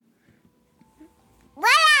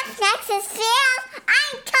Nexus Field.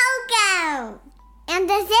 I'm Coco. And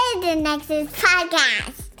this is the Nexus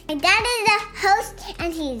Podcast. My dad is the host,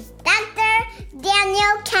 and he's Dr.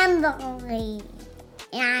 Daniel Kimberly.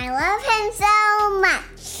 And I love him so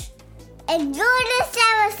much. Enjoy this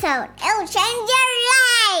episode. It'll change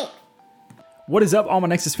your life. What is up, all my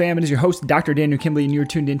Nexus fam? It is your host, Dr. Daniel Kimberly, and you're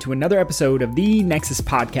tuned into another episode of the Nexus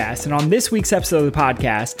Podcast. And on this week's episode of the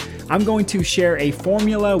podcast, I'm going to share a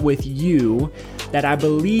formula with you that I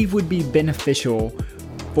believe would be beneficial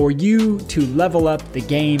for you to level up the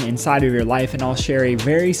game inside of your life. And I'll share a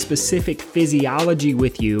very specific physiology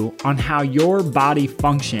with you on how your body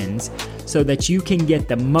functions so that you can get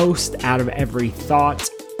the most out of every thought,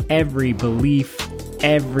 every belief,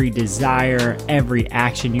 every desire, every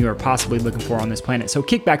action you are possibly looking for on this planet. So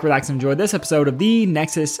kick back, relax, and enjoy this episode of the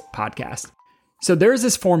Nexus Podcast. So there's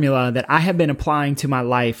this formula that I have been applying to my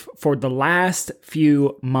life for the last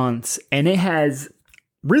few months, and it has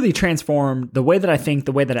really transformed the way that I think,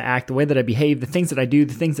 the way that I act, the way that I behave, the things that I do,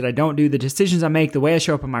 the things that I don't do, the decisions I make, the way I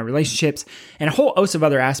show up in my relationships, and a whole host of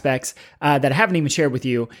other aspects that I haven't even shared with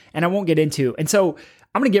you, and I won't get into. And so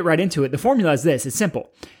I'm going to get right into it. The formula is this. It's simple.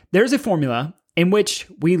 There's a formula in which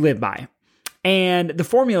we live by. And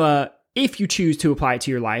the if you choose to apply it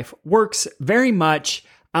to your life, works very much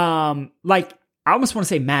like, I almost want to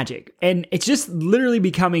say magic. And it's just literally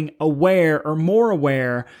becoming aware or more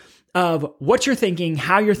aware of what you're thinking,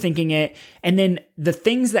 how you're thinking it, and then the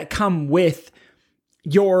things that come with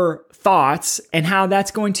your thoughts and how that's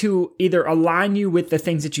going to either align you with the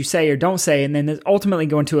things that you say or don't say, and then it's ultimately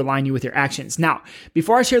going to align you with your actions. Now,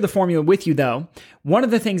 before I share the formula with you though, one of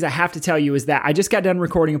the things I have to tell you is that I just got done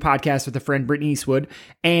recording a podcast with a friend, Brittany Eastwood,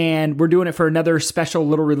 and we're doing it for another special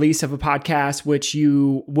little release of a podcast, which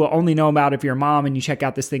you will only know about if you're a mom and you check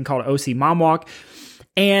out this thing called OC Mom Walk.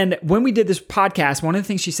 And when we did this podcast, one of the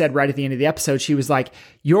things she said right at the end of the episode, she was like,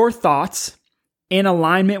 your thoughts in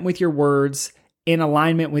alignment with your words, in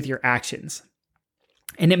alignment with your actions.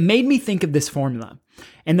 And it made me think of this formula.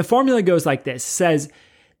 And the formula goes like this, says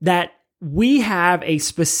that we have a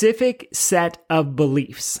specific set of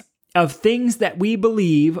beliefs, of things that we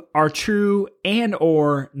believe are true and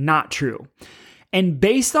or not true. And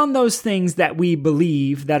based on those things that we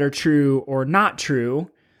believe that are true or not true,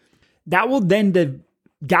 that will then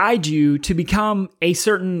guide you to become a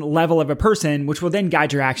certain level of a person, which will then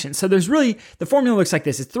guide your actions. So the formula looks like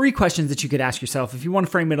this. It's 3 questions that you could ask yourself if you want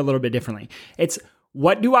to frame it a little bit differently. It's,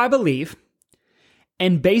 what do I believe?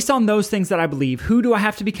 And based on those things that I believe, who do I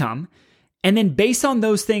have to become? And then based on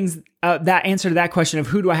those things, that answer to that question of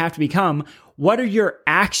who do I have to become, what are your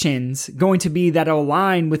actions going to be that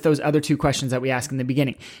align with those other 2 questions that we asked in the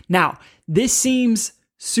beginning? Now, this seems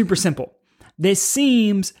super simple. This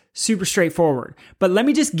seems super straightforward, but let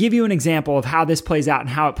me just give you an example of how this plays out and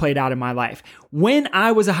how it played out in my life. When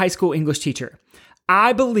I was a high school English teacher,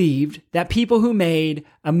 I believed that people who made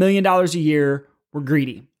 $1 million a year were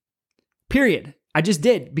greedy. Period. I just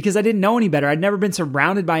did, because I didn't know any better. I'd never been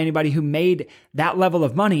surrounded by anybody who made that level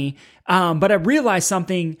of money. But I realized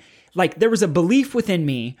something, like there was a belief within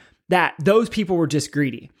me that those people were just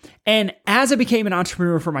greedy. And as I became an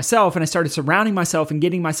entrepreneur for myself and I started surrounding myself and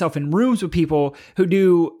getting myself in rooms with people who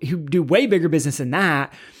do way bigger business than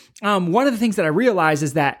that, one of the things that I realized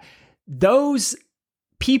is that those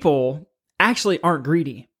people actually aren't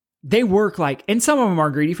greedy. They work and some of them are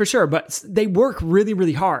greedy for sure, but they work really,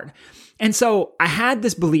 really hard. And so I had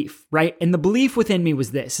this belief, right? And the belief within me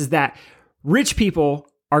was this, is that rich people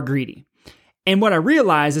are greedy. And what I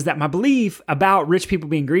realized is that my belief about rich people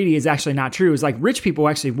being greedy is actually not true. It's like rich people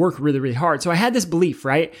actually work really, really hard. So I had this belief,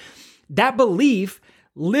 right? That belief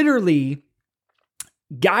literally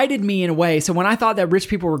guided me in a way. So when I thought that rich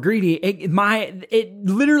people were greedy, it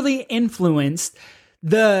literally influenced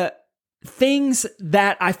the things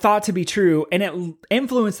that I thought to be true, and it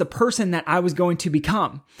influenced the person that I was going to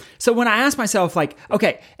become. So when I asked myself, like,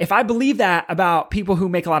 okay, if I believe that about people who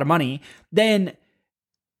make a lot of money, then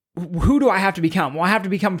who do I have to become? Well, I have to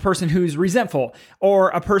become a person who's resentful, or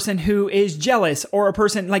a person who is jealous, or a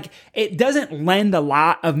person it doesn't lend a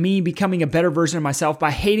lot of me becoming a better version of myself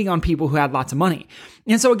by hating on people who had lots of money.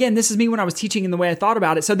 And so again, this is me when I was teaching and the way I thought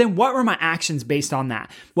about it. So then what were my actions based on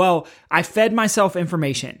that? Well, I fed myself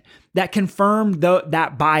information that confirmed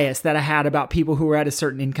that bias that I had about people who were at a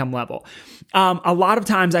certain income level. A lot of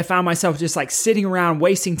times I found myself just sitting around,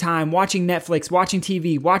 wasting time, watching Netflix, watching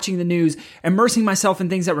TV, watching the news, immersing myself in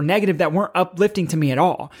things that were negative, that weren't uplifting to me at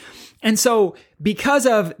all. And so because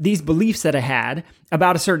of these beliefs that I had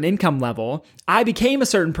about a certain income level, I became a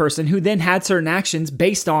certain person who then had certain actions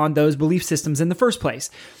based on those belief systems in the first place.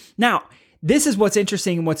 Now, this is what's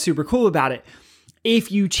interesting and what's super cool about it.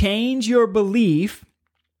 If you change your belief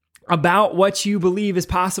about what you believe is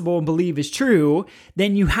possible and believe is true,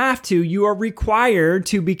 then you are required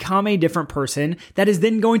to become a different person that is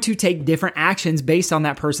then going to take different actions based on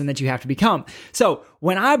that person that you have to become. So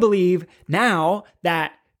when I believe now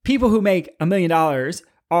that people who make $1 million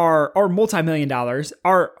or multi-million dollars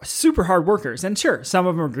are super hard workers, and sure, some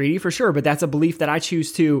of them are greedy for sure, but that's a belief that I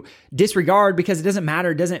choose to disregard because it doesn't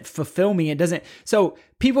matter. It doesn't fulfill me. So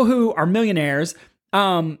people who are millionaires,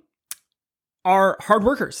 are hard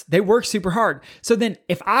workers. They work super hard. So then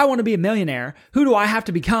if I want to be a millionaire, who do I have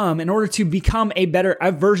to become in order to become a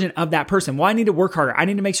version of that person? Well, I need to work harder. I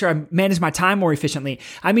need to make sure I manage my time more efficiently.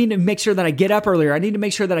 I need to make sure that I get up earlier. I need to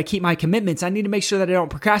make sure that I keep my commitments. I need to make sure that I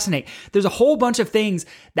don't procrastinate. There's a whole bunch of things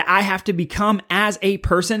that I have to become as a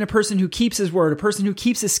person who keeps his word, a person who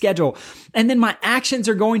keeps his schedule. And then my actions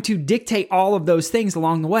are going to dictate all of those things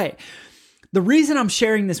along the way. The reason I'm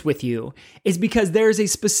sharing this with you is because there's a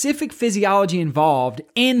specific physiology involved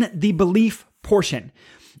in the belief portion.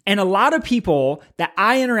 And a lot of people that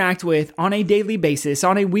I interact with on a daily basis,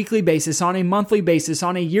 on a weekly basis, on a monthly basis,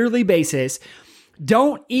 on a yearly basis,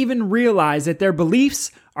 don't even realize that their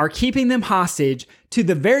beliefs are keeping them hostage to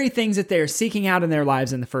the very things that they're seeking out in their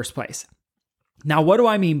lives in the first place. Now, what do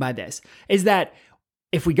I mean by this? Is that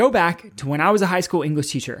if we go back to when I was a high school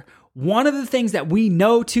English teacher, one of the things that we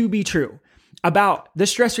know to be true about the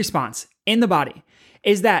stress response in the body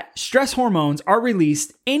is that stress hormones are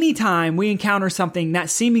released anytime we encounter something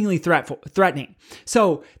that's seemingly threatening.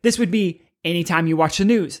 So this would be anytime you watch the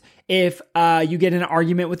news, if you get in an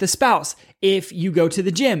argument with a spouse, if you go to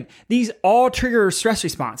the gym, these all trigger stress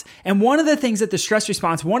response. And one of the things that the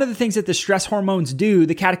stress hormones do,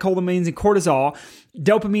 the catecholamines and cortisol,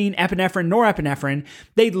 dopamine, epinephrine, norepinephrine,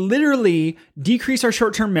 they literally decrease our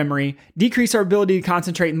short-term memory, decrease our ability to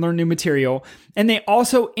concentrate and learn new material, and they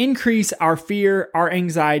also increase our fear, our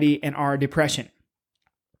anxiety, and our depression.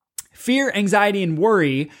 Fear, anxiety, and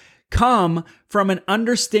worry come from an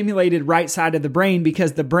understimulated right side of the brain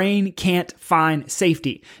because the brain can't find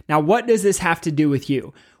safety. Now, what does this have to do with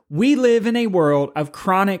you? We live in a world of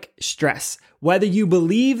chronic stress. Whether you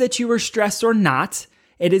believe that you are stressed or not,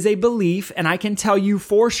 it is a belief, and I can tell you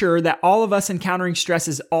for sure that all of us encountering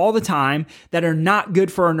stresses all the time that are not good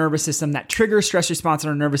for our nervous system, that trigger a stress response in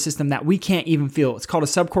our nervous system that we can't even feel. It's called a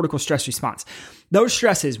subcortical stress response. Those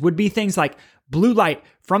stresses would be things like blue light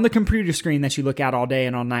from the computer screen that you look at all day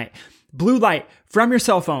and all night, blue light from your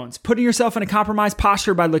cell phones, putting yourself in a compromised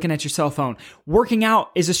posture by looking at your cell phone. Working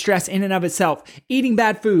out is a stress in and of itself. Eating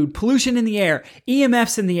bad food, pollution in the air,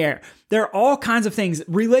 EMFs in the air. There are all kinds of things,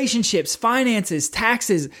 relationships, finances,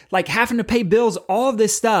 taxes, like having to pay bills. All of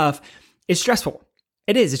this stuff is stressful.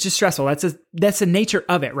 It is. It's just stressful. That's the nature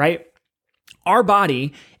of it, right? Our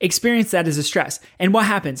body experiences that as a stress. And what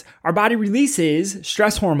happens? Our body releases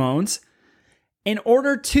stress hormones in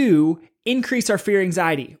order to increase our fear,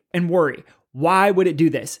 anxiety, and worry. Why would it do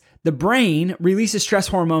this? The brain releases stress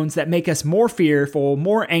hormones that make us more fearful,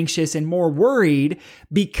 more anxious, and more worried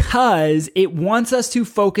because it wants us to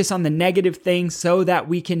focus on the negative things so that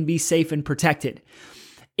we can be safe and protected.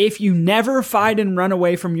 If you never fight and run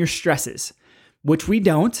away from your stresses, which we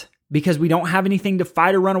don't, because we don't have anything to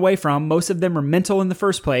fight or run away from, most of them are mental in the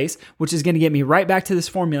first place, which is going to get me right back to this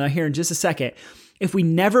formula here in just a second. If we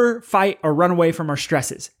never fight or run away from our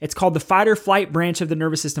stresses, it's called the fight or flight branch of the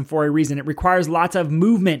nervous system for a reason. It requires lots of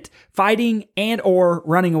movement, fighting and or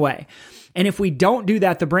running away. And if we don't do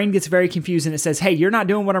that, the brain gets very confused and it says, hey, you're not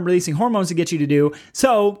doing what I'm releasing hormones to get you to do.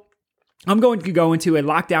 So I'm going to go into a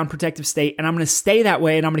lockdown protective state and I'm going to stay that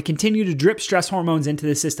way and I'm going to continue to drip stress hormones into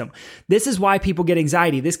the system. This is why people get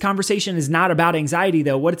anxiety. This conversation is not about anxiety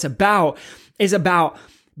though. What it's about is about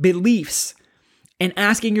beliefs. And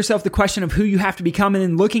asking yourself the question of who you have to become and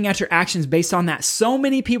then looking at your actions based on that. So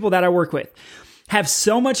many people that I work with have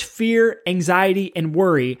so much fear, anxiety, and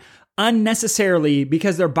worry unnecessarily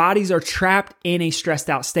because their bodies are trapped in a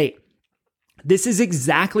stressed out state. This is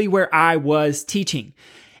exactly where I was teaching.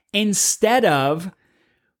 Instead of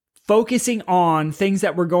focusing on things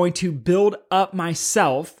that were going to build up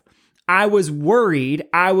myself, I was worried,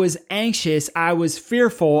 I was anxious, I was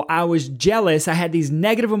fearful, I was jealous. I had these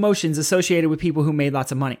negative emotions associated with people who made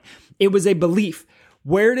lots of money. It was a belief.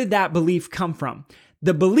 Where did that belief come from?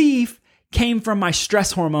 The belief came from my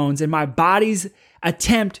stress hormones and my body's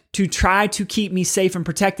attempt to try to keep me safe and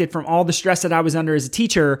protected from all the stress that I was under as a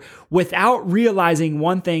teacher without realizing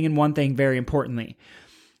one thing and one thing very importantly.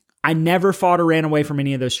 I never fought or ran away from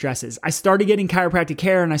any of those stresses. I started getting chiropractic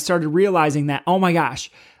care and I started realizing that, oh my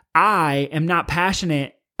gosh, I am not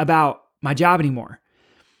passionate about my job anymore.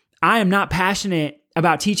 I am not passionate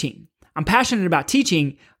about teaching. I'm passionate about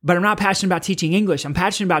teaching, but I'm not passionate about teaching English. I'm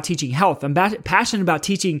passionate about teaching health. I'm passionate about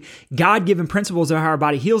teaching God-given principles of how our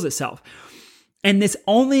body heals itself. And this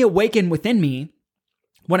only awakened within me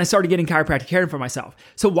when I started getting chiropractic care for myself.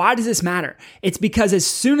 So why does this matter? It's because as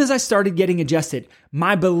soon as I started getting adjusted,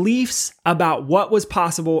 my beliefs about what was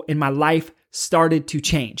possible in my life started to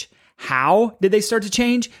change. How did they start to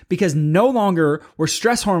change? Because no longer were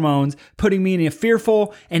stress hormones putting me in a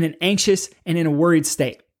fearful and an anxious and in a worried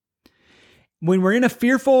state. When we're in a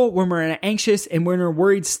fearful, when we're in an anxious, and we're in a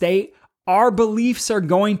worried state, our beliefs are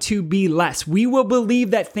going to be less. We will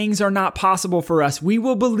believe that things are not possible for us. We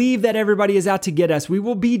will believe that everybody is out to get us. We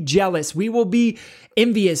will be jealous. We will be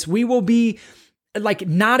envious. We will be like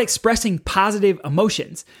not expressing positive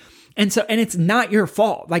emotions. And it's not your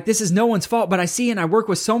fault. Like, this is no one's fault, but I see and I work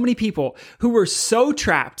with so many people who were so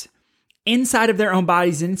trapped inside of their own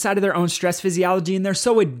bodies, inside of their own stress physiology, and they're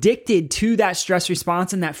so addicted to that stress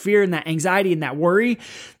response and that fear and that anxiety and that worry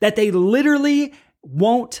that they literally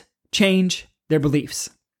won't change their beliefs.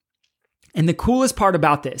 And the coolest part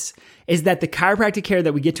about this is that the chiropractic care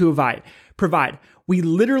that we get to provide, we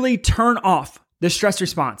literally turn off the stress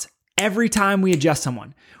response every time we adjust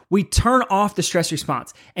someone. We turn off the stress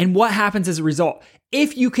response. And what happens as a result?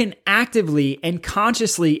 If you can actively and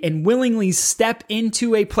consciously and willingly step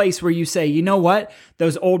into a place where you say, you know what?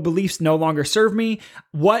 Those old beliefs no longer serve me.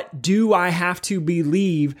 What do I have to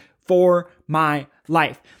believe for my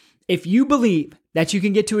life? If you believe that you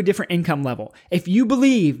can get to a different income level, if you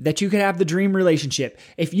believe that you could have the dream relationship,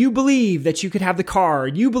 if you believe that you could have the car, or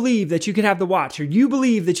you believe that you could have the watch, or you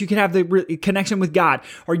believe that you could have the connection with God,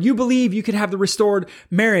 or you believe you could have the restored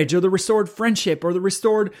marriage or the restored friendship or the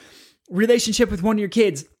restored relationship with one of your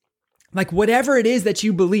kids, like whatever it is that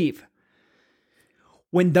you believe,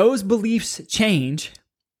 when those beliefs change,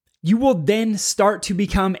 you will then start to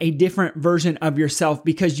become a different version of yourself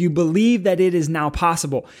because you believe that it is now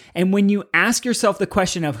possible. And when you ask yourself the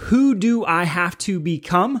question of who do I have to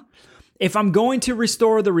become? If I'm going to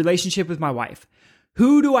restore the relationship with my wife,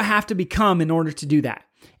 who do I have to become in order to do that?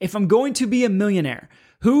 If I'm going to be a millionaire,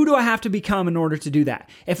 who do I have to become in order to do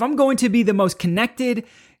that? If I'm going to be the most connected,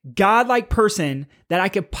 God-like person that I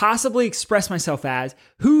could possibly express myself as,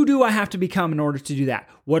 who do I have to become in order to do that?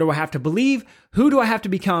 What do I have to believe? Who do I have to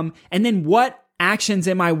become? And then what actions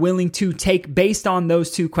am I willing to take based on those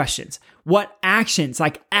two questions? What actions,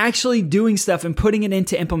 like actually doing stuff and putting it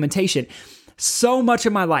into implementation? So much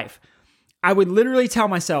of my life, I would literally tell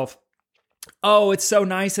myself, oh, it's so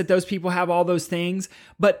nice that those people have all those things,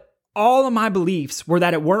 but all of my beliefs were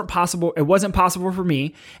that it wasn't possible for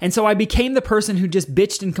me. And so I became the person who just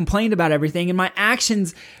bitched and complained about everything. And my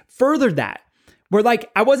actions furthered that. Where like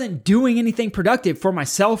I wasn't doing anything productive for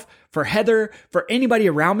myself, for Heather, for anybody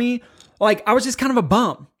around me. Like I was just kind of a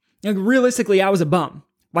bum. Like, realistically, I was a bum.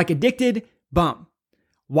 Like addicted bum.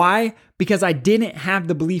 Why? Because I didn't have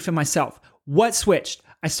the belief in myself. What switched?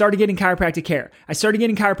 I started getting chiropractic care.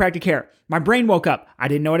 My brain woke up. I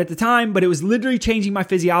didn't know it at the time, but it was literally changing my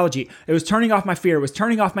physiology. It was turning off my fear. It was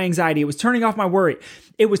turning off my anxiety. It was turning off my worry.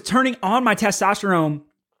 It was turning on my testosterone,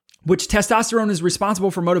 which testosterone is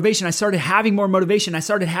responsible for motivation. I started having more motivation. I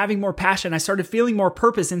started having more passion. I started feeling more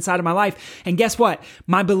purpose inside of my life. And guess what?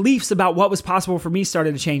 My beliefs about what was possible for me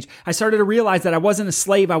started to change. I started to realize that I wasn't a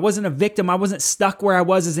slave. I wasn't a victim. I wasn't stuck where I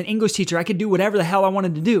was as an English teacher. I could do whatever the hell I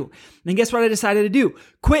wanted to do. And guess what I decided to do?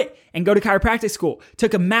 Quit and go to chiropractic school.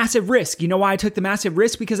 Took a massive risk. You know why I took the massive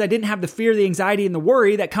risk? Because I didn't have the fear, the anxiety, and the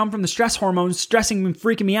worry that come from the stress hormones stressing and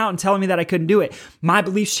freaking me out and telling me that I couldn't do it. My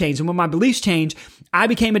beliefs changed. And when my beliefs changed, I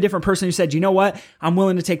became a different person who said, you know what? I'm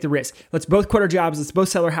willing to take the risk. Let's both quit our jobs. Let's both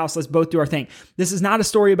sell our house. Let's both do our thing. This is not a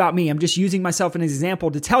story about me. I'm just using myself as an example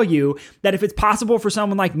to tell you that if it's possible for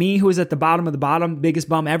someone like me who is at the bottom of the bottom, biggest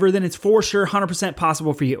bum ever, then it's for sure 100%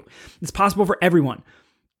 possible for you. It's possible for everyone.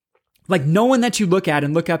 Like no one that you look at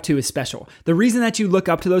and look up to is special. The reason that you look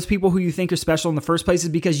up to those people who you think are special in the first place is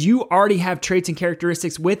because you already have traits and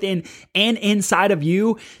characteristics within and inside of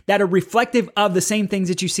you that are reflective of the same things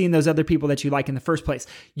that you see in those other people that you like in the first place.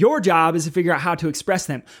 Your job is to figure out how to express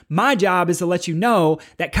them. My job is to let you know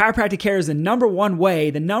that chiropractic care is the number one way,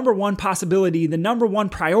 the number one possibility, the number one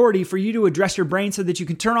priority for you to address your brain so that you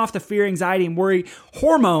can turn off the fear, anxiety, and worry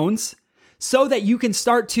hormones so that you can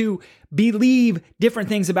start to believe different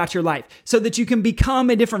things about your life, so that you can become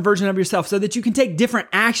a different version of yourself, so that you can take different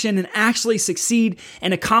action and actually succeed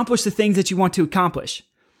and accomplish the things that you want to accomplish.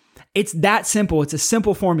 It's that simple. It's a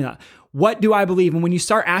simple formula. What do I believe? And when you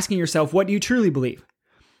start asking yourself, what do you truly believe?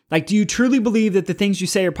 Like, do you truly believe that the things you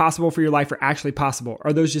say are possible for your life are actually possible? Or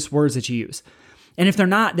are those just words that you use? And if they're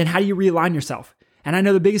not, then how do you realign yourself? And I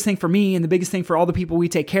know the biggest thing for me and the biggest thing for all the people we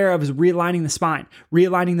take care of is realigning the spine,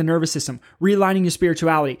 realigning the nervous system, realigning your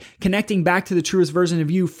spirituality, connecting back to the truest version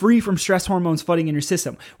of you, free from stress hormones flooding in your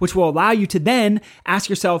system, which will allow you to then ask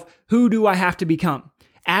yourself, who do I have to become?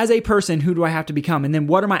 As a person, who do I have to become? And then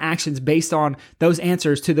what are my actions based on those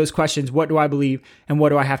answers to those questions? What do I believe and what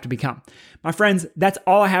do I have to become? My friends, that's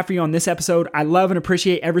all I have for you on this episode. I love and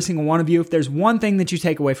appreciate every single one of you. If there's one thing that you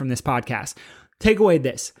take away from this podcast, take away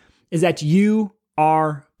this, is that you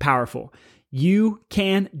are powerful. You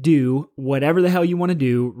can do whatever the hell you want to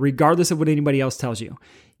do, regardless of what anybody else tells you.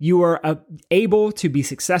 You are able to be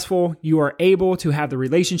successful. You are able to have the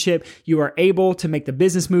relationship. You are able to make the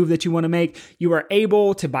business move that you want to make. You are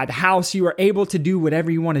able to buy the house. You are able to do whatever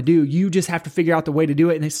you want to do. You just have to figure out the way to do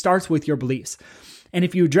it. And it starts with your beliefs. And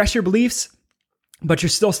if you address your beliefs, but you're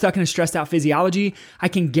still stuck in a stressed out physiology, I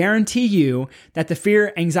can guarantee you that the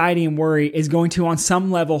fear, anxiety, and worry is going to on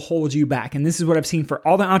some level hold you back. And this is what I've seen for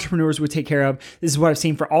all the entrepreneurs we take care of. This is what I've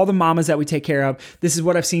seen for all the mamas that we take care of. This is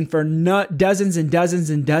what I've seen for dozens and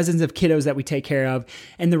dozens and dozens of kiddos that we take care of.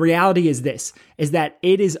 And the reality is this, is that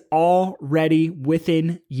it is already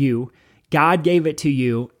within you. God gave it to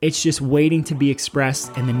you. It's just waiting to be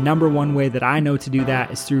expressed. And the number one way that I know to do that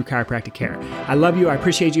is through chiropractic care. I love you. I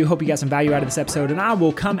appreciate you. Hope you got some value out of this episode. And I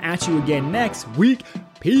will come at you again next week.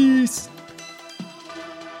 Peace.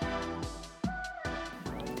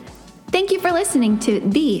 Thank you for listening to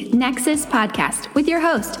the Nexus Podcast with your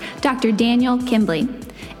host, Dr. Daniel Kimbley.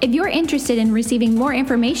 If you're interested in receiving more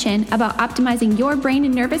information about optimizing your brain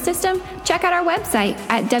and nervous system, check out our website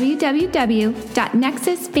at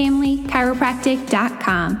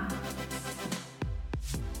www.nexusfamilychiropractic.com.